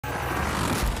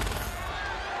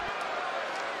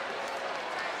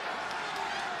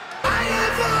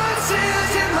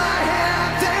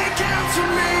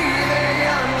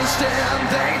The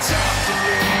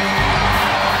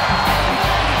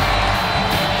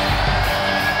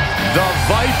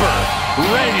Viper,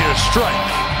 ready to strike.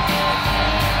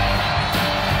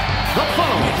 The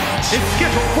following is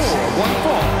scheduled for one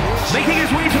fall, making his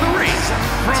way to the ring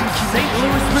from St.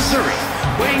 Louis, Missouri,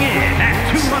 weighing in at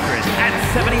 275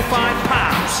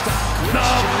 pounds, the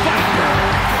Viper,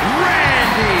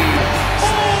 Randy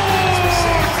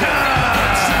Orton!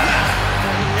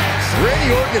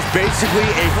 Randy Orton is basically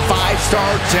a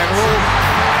 5-star general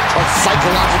of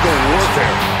psychological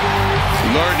warfare.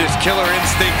 He learned his killer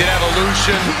instinct in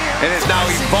evolution and has now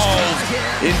evolved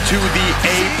into the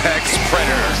apex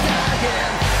predator.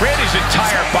 Randy's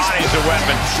entire body is a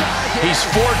weapon. He's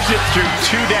forged it through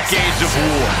 2 decades of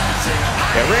war.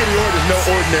 Yeah, Randy Orton is no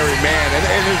ordinary man, and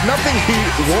there's nothing he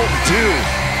won't do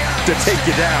to take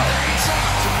you down.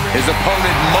 His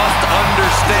opponent must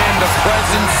understand the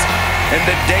presence and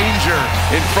the danger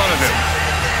in front of him.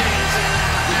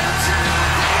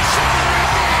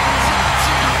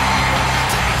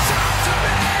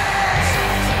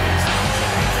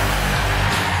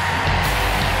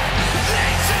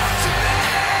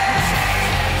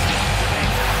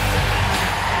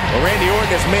 Randy Orton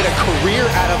has made a career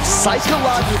out of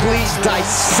psychologically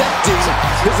dissecting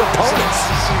his opponents.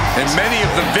 And many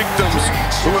of the victims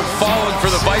who have fallen for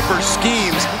the Viper's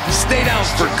schemes stayed out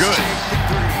for good.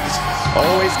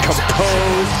 Always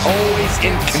composed, always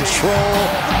in control.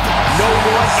 No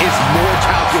one is more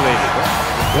calculated.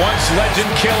 Once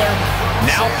legend killer,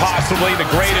 now possibly the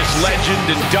greatest legend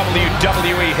in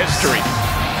WWE history.